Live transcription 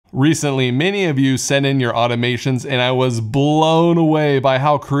Recently, many of you sent in your automations and I was blown away by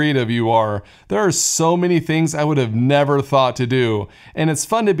how creative you are. There are so many things I would have never thought to do, and it's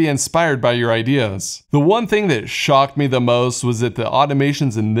fun to be inspired by your ideas. The one thing that shocked me the most was that the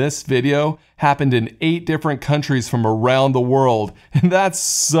automations in this video happened in 8 different countries from around the world, and that's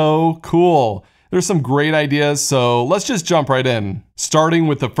so cool. There's some great ideas, so let's just jump right in. Starting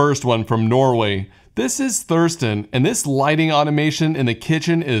with the first one from Norway. This is Thorstann, and this lighting automation in the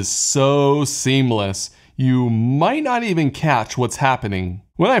kitchen is so seamless. You might not even catch what's happening.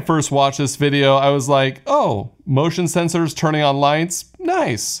 When I first watched this video, I was like, oh, motion sensors turning on lights,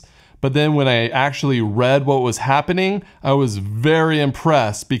 nice. But then when I actually read what was happening, I was very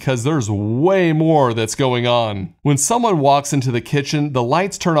impressed because there's way more that's going on. When someone walks into the kitchen, the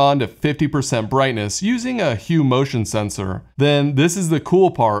lights turn on to 50% brightness using a hue motion sensor. Then this is the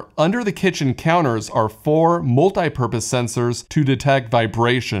cool part. Under the kitchen counters are 4 multi-purpose sensors to detect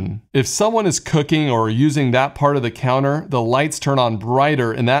vibration. If someone is cooking or using that part of the counter, the lights turn on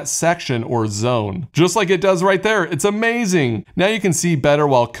brighter in that section or zone. Just like it does right there, it's amazing. Now you can see better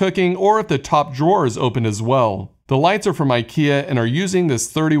while cooking or if the top drawer is open as well. The lights are from IKEA and are using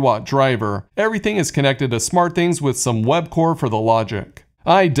this 30-watt driver. Everything is connected to SmartThings with some WebCoRE for the logic.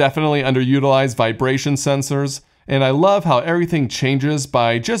 I definitely underutilize vibration sensors, and I love how everything changes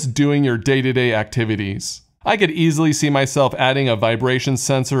by just doing your day-to-day activities. I could easily see myself adding a vibration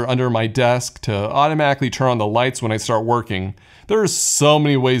sensor under my desk to automatically turn on the lights when I start working. There are so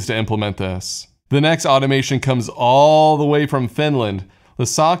many ways to implement this. The next automation comes all the way from Finland.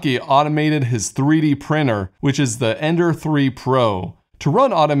 Lisakki automated his 3D printer, which is the Ender 3 Pro. To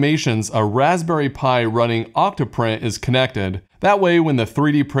run automations, a Raspberry Pi running Octoprint is connected. That way, when the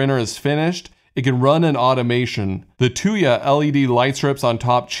 3D printer is finished, it can run an automation. The Tuya LED light strips on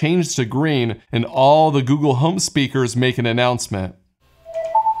top change to green, and all the Google Home speakers make an announcement.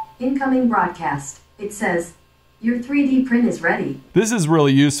 Incoming broadcast. It says, your 3D print is ready. This is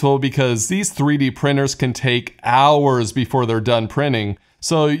really useful because these 3D printers can take hours before they're done printing,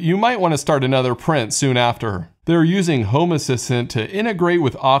 so you might want to start another print soon after. They're using Home Assistant to integrate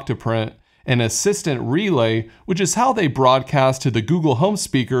with Octoprint and Assistant Relay, which is how they broadcast to the Google Home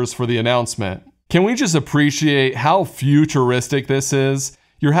speakers for the announcement. Can we just appreciate how futuristic this is?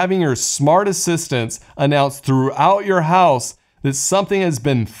 You're having your smart assistants announce throughout your house that something has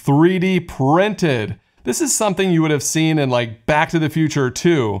been 3D printed. This is something you would have seen in like Back to the Future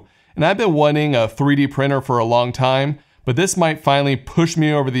 2. And I've been wanting a 3D printer for a long time, but this might finally push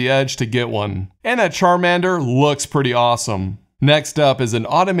me over the edge to get one. And that Charmander looks pretty awesome. Next up is an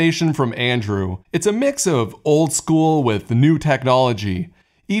automation from Andrew. It's a mix of old school with new technology.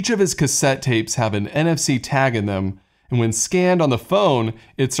 Each of his cassette tapes have an NFC tag in them, and when scanned on the phone,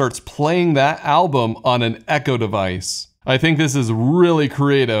 it starts playing that album on an Echo device. I think this is really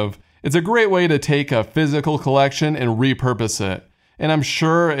creative. It's a great way to take a physical collection and repurpose it. And I'm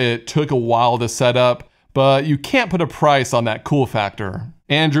sure it took a while to set up, but you can't put a price on that cool factor.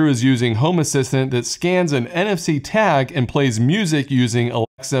 Andrew is using Home Assistant that scans an NFC tag and plays music using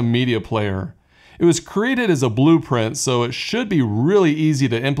Alexa Media Player. It was created as a blueprint, so it should be really easy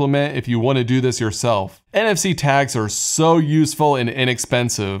to implement if you want to do this yourself. NFC tags are so useful and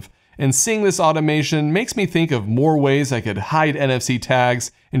inexpensive, and seeing this automation makes me think of more ways I could hide NFC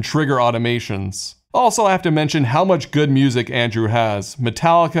tags and trigger automations. Also, I have to mention how much good music Andrew has.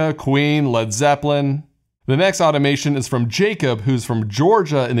 Metallica, Queen, Led Zeppelin. The next automation is from Jacob, who's from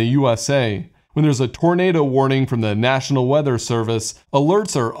Georgia in the USA. When there's a tornado warning from the National Weather Service,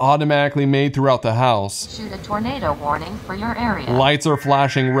 alerts are automatically made throughout the house. Issued a tornado warning for your area. Lights are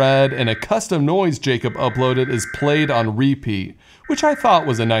flashing red, and a custom noise Jacob uploaded is played on repeat, which I thought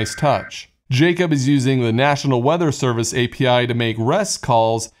was a nice touch. Jacob is using the National Weather Service API to make REST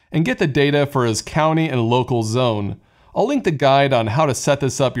calls and get the data for his county and local zone. I'll link the guide on how to set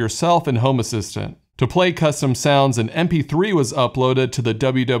this up yourself in Home Assistant. To play custom sounds, an MP3 was uploaded to the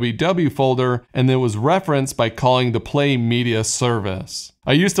www folder and then was referenced by calling the Play Media service.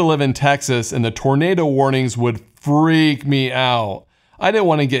 I used to live in Texas and the tornado warnings would freak me out. I didn't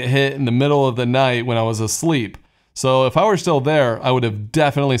want to get hit in the middle of the night when I was asleep. So if I were still there, I would have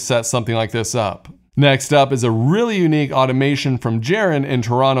definitely set something like this up. Next up is a really unique automation from Jaren in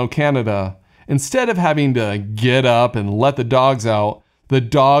Toronto, Canada. Instead of having to get up and let the dogs out, the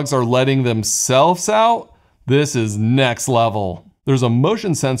dogs are letting themselves out? This is next level. There's a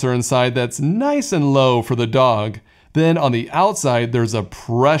motion sensor inside that's nice and low for the dog. Then on the outside, there's a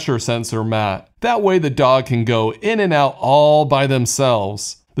pressure sensor mat. That way the dog can go in and out all by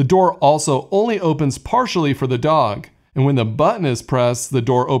themselves. The door also only opens partially for the dog. And when the button is pressed, the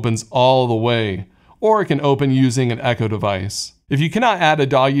door opens all the way. Or it can open using an Echo device. If you cannot add a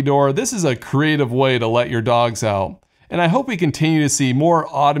doggy door, this is a creative way to let your dogs out. And I hope we continue to see more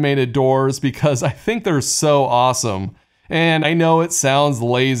automated doors because I think they're so awesome. And I know it sounds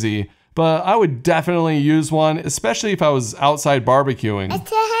lazy, but I would definitely use one, especially if I was outside barbecuing. It's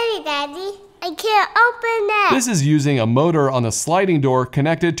too heavy, Daddy. I can't open it. This is using a motor on the sliding door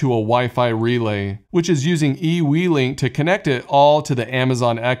connected to a Wi-Fi relay, which is using eWeLink to connect it all to the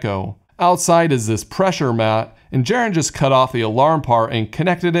Amazon Echo. Outside is this pressure mat, and Jaren just cut off the alarm part and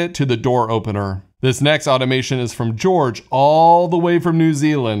connected it to the door opener. This next automation is from George, all the way from New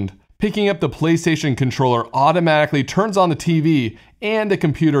Zealand. Picking up the PlayStation controller automatically turns on the TV and the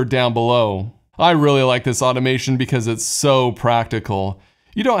computer down below. I really like this automation because it's so practical.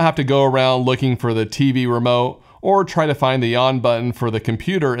 You don't have to go around looking for the TV remote or try to find the on button for the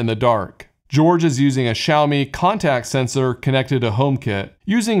computer in the dark. George is using a Xiaomi contact sensor connected to HomeKit,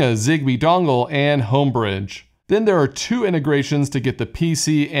 using a Zigbee dongle and HomeBridge. Then there are 2 integrations to get the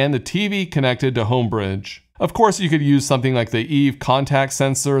PC and the TV connected to HomeBridge. Of course, you could use something like the Eve contact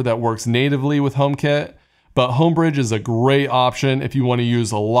sensor that works natively with HomeKit, but HomeBridge is a great option if you want to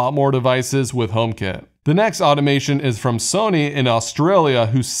use a lot more devices with HomeKit. The next automation is from Sonny in Australia,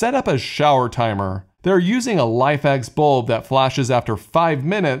 who set up a shower timer. They're using a LifeX bulb that flashes after 5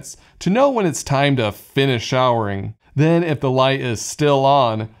 minutes to know when it's time to finish showering. Then if the light is still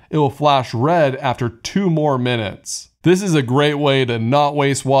on, it will flash red after 2 more minutes. This is a great way to not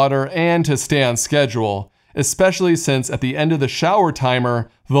waste water and to stay on schedule, especially since at the end of the shower timer,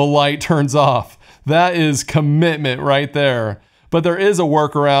 the light turns off. That is commitment right there. But there is a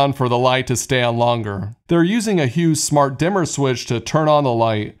workaround for the light to stay on longer. They're using a Hue Smart Dimmer switch to turn on the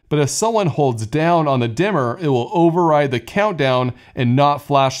light, but if someone holds down on the dimmer, it will override the countdown and not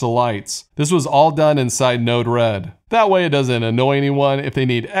flash the lights. This was all done inside Node-RED. That way it doesn't annoy anyone if they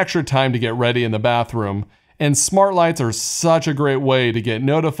need extra time to get ready in the bathroom. And smart lights are such a great way to get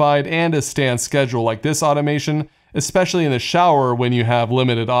notified and to stay on schedule like this automation, especially in the shower when you have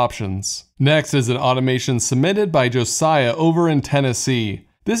limited options. Next is an automation submitted by Josiah over in Tennessee.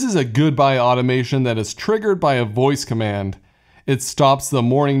 This is a goodbye automation that is triggered by a voice command. It stops the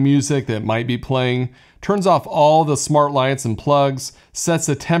morning music that might be playing, turns off all the smart lights and plugs, sets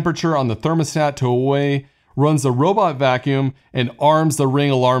the temperature on the thermostat to away, runs the robot vacuum, and arms the Ring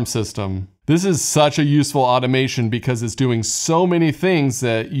alarm system. This is such a useful automation because it's doing so many things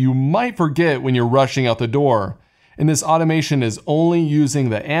that you might forget when you're rushing out the door. And this automation is only using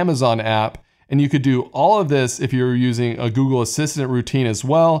the Amazon app, and you could do all of this if you're using a Google Assistant routine as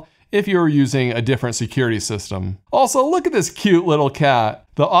well, if you're using a different security system. Also, look at this cute little cat.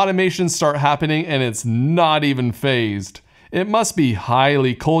 The automations start happening and it's not even phased. It must be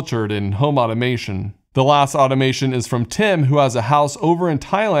highly cultured in home automation. The last automation is from Tim, who has a house over in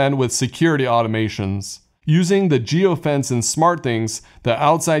Thailand with security automations. Using the geofence and SmartThings, the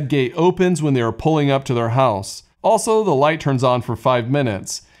outside gate opens when they are pulling up to their house. Also, the light turns on for 5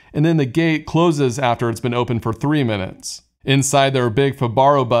 minutes, and then the gate closes after it's been open for 3 minutes. Inside there are big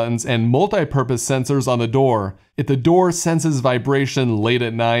Fabaro buttons and multi-purpose sensors on the door. If the door senses vibration late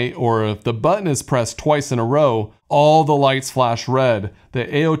at night, or if the button is pressed twice in a row, all the lights flash red, the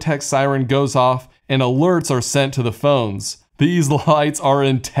AOTech siren goes off, and alerts are sent to the phones. These lights are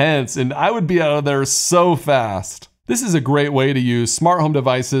intense, and I would be out of there so fast. This is a great way to use smart home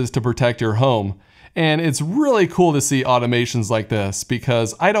devices to protect your home. And it's really cool to see automations like this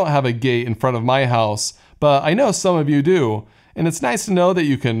because I don't have a gate in front of my house, but I know some of you do. And it's nice to know that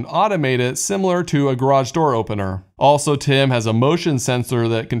you can automate it similar to a garage door opener. Also, Tim has a motion sensor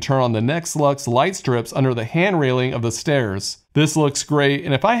that can turn on the Nexlux light strips under the hand railing of the stairs. This looks great,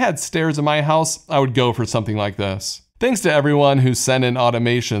 and if I had stairs in my house, I would go for something like this. Thanks to everyone who sent in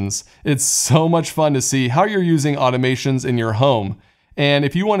automations. It's so much fun to see how you're using automations in your home. And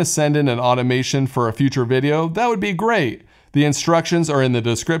if you want to send in an automation for a future video, that would be great. The instructions are in the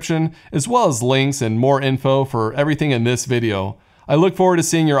description, as well as links and more info for everything in this video. I look forward to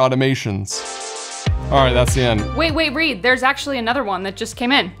seeing your automations. Alright, that's the end. Wait, Reed, there's actually another one that just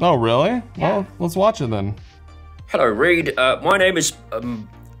came in. Oh, really? Yeah. Well, let's watch it then. Hello, Reed. My name is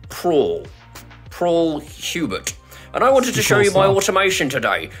Praul Hubert. And I wanted to show you my automation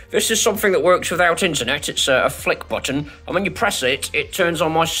today. This is something that works without internet. It's a flick button, and when you press it, it turns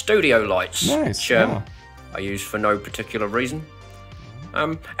on my studio lights. Nice, which, yeah. I use for no particular reason.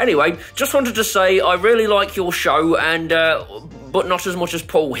 Anyway, just wanted to say I really like your show, and but not as much as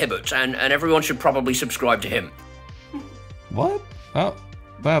Praul Hubert, and everyone should probably subscribe to him. What? Oh,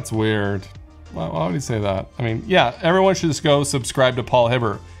 that's weird. Why would you say that? I mean, yeah, everyone should just go subscribe to Praul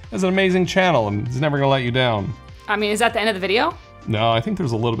Hubert. It's an amazing channel, and he's never gonna let you down. I mean, is that the end of the video? No, I think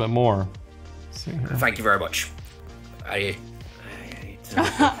there's a little bit more. Let's see here. Thank you very much.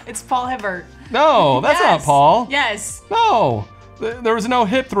 It's Praul Hubert. No, that's not Yes. Paul. Yes. No, there was no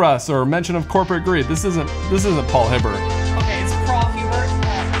hip thrust or mention of corporate greed. This isn't Praul Hubert. Okay, it's Praul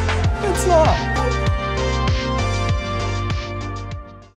Hubert. It's not.